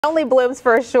Only blooms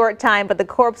for a short time, but the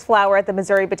corpse flower at the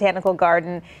Missouri Botanical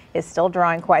Garden is still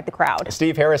drawing quite the crowd.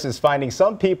 Steve Harris is finding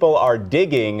some people are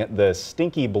digging the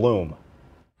stinky bloom.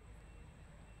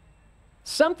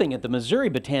 Something at the Missouri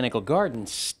Botanical Garden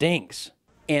stinks,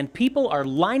 and people are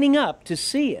lining up to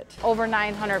see it. Over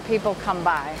 900 people come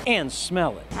by. And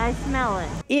smell it. I smell it.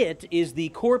 It is the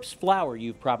corpse flower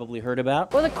you've probably heard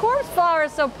about. Well, the corpse flower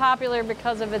is so popular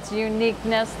because of its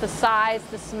uniqueness, the size,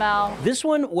 the smell. This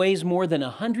one weighs more than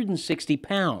 160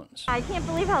 pounds. I can't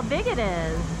believe how big it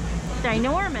is. It's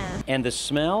ginormous. And the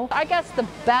smell? I guess the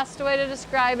best way to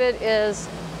describe it is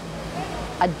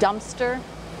a dumpster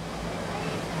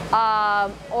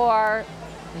or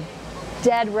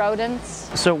dead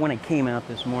rodents. So when it came out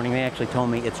this morning, they actually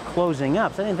told me it's closing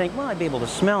up. So I didn't think, well, I'd be able to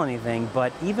smell anything,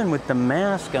 but even with the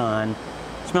mask on,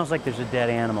 it smells like there's a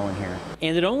dead animal in here.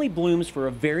 And it only blooms for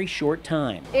a very short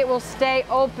time. It will stay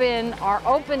open or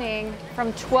opening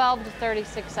from 12 to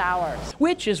 36 hours.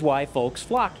 Which is why folks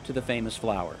flocked to the famous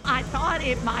flower. I thought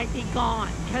it might be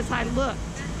gone because I looked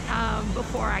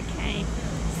before I came.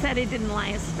 Said it didn't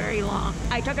last very long.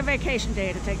 I took a vacation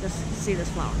day to see this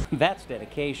flower. That's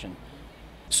dedication.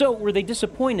 So were they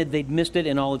disappointed they'd missed it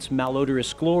in all its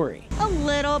malodorous glory? A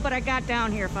little, but I got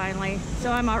down here finally, so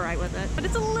I'm all right with it. But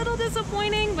it's a little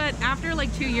disappointing, but after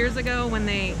like 2 years ago when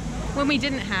we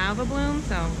didn't have a bloom,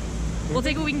 so we'll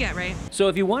take what we can get, right? So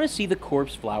if you want to see the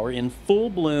corpse flower in full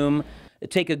bloom,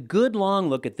 take a good long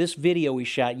look at this video we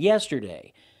shot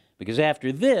yesterday, because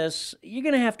after this, you're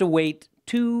going to have to wait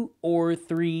 2 or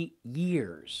 3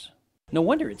 years. No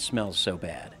wonder it smells so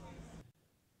bad.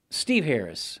 Steve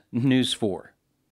Harris, News 4.